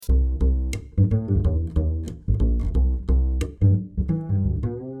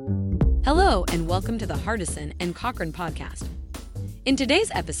Hello, and welcome to the Hardison and Cochran podcast. In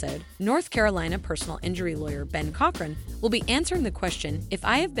today's episode, North Carolina personal injury lawyer Ben Cochran will be answering the question, if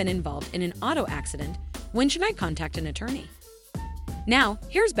I have been involved in an auto accident, when should I contact an attorney? Now,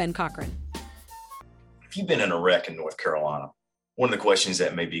 here's Ben Cochran. If you've been in a wreck in North Carolina, one of the questions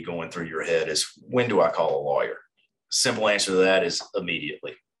that may be going through your head is, when do I call a lawyer? Simple answer to that is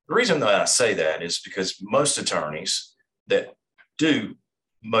immediately. The reason that I say that is because most attorneys that do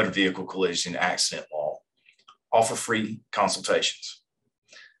motor vehicle collision accident law offer free consultations.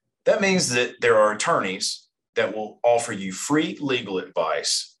 That means that there are attorneys that will offer you free legal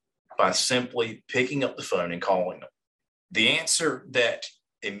advice by simply picking up the phone and calling them. The answer that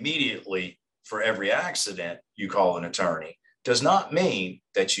immediately for every accident you call an attorney does not mean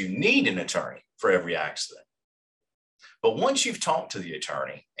that you need an attorney for every accident. But once you've talked to the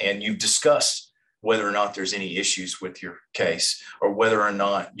attorney and you've discussed whether or not there's any issues with your case or whether or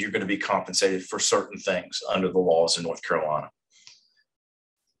not you're going to be compensated for certain things under the laws in North Carolina,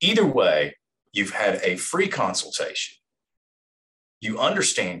 either way, you've had a free consultation. You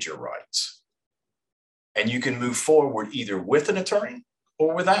understand your rights, and you can move forward either with an attorney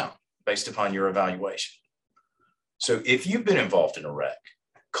or without, based upon your evaluation. So if you've been involved in a wreck,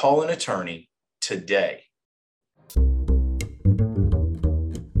 call an attorney today.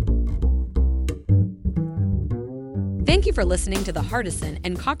 Thank you for listening to the Hardison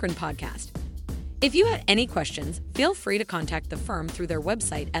and Cochran podcast. If you had any questions, feel free to contact the firm through their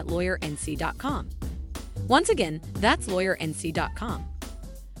website at lawyernc.com. Once again, that's lawyernc.com.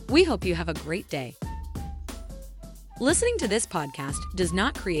 We hope you have a great day. Listening to this podcast does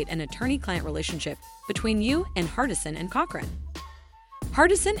not create an attorney-client relationship between you and Hardison and Cochran.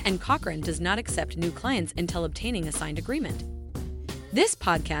 Hardison and Cochran does not accept new clients until obtaining a signed agreement. This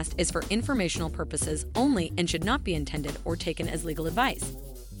podcast is for informational purposes only and should not be intended or taken as legal advice.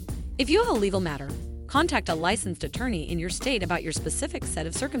 If you have a legal matter, contact a licensed attorney in your state about your specific set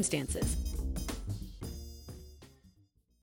of circumstances.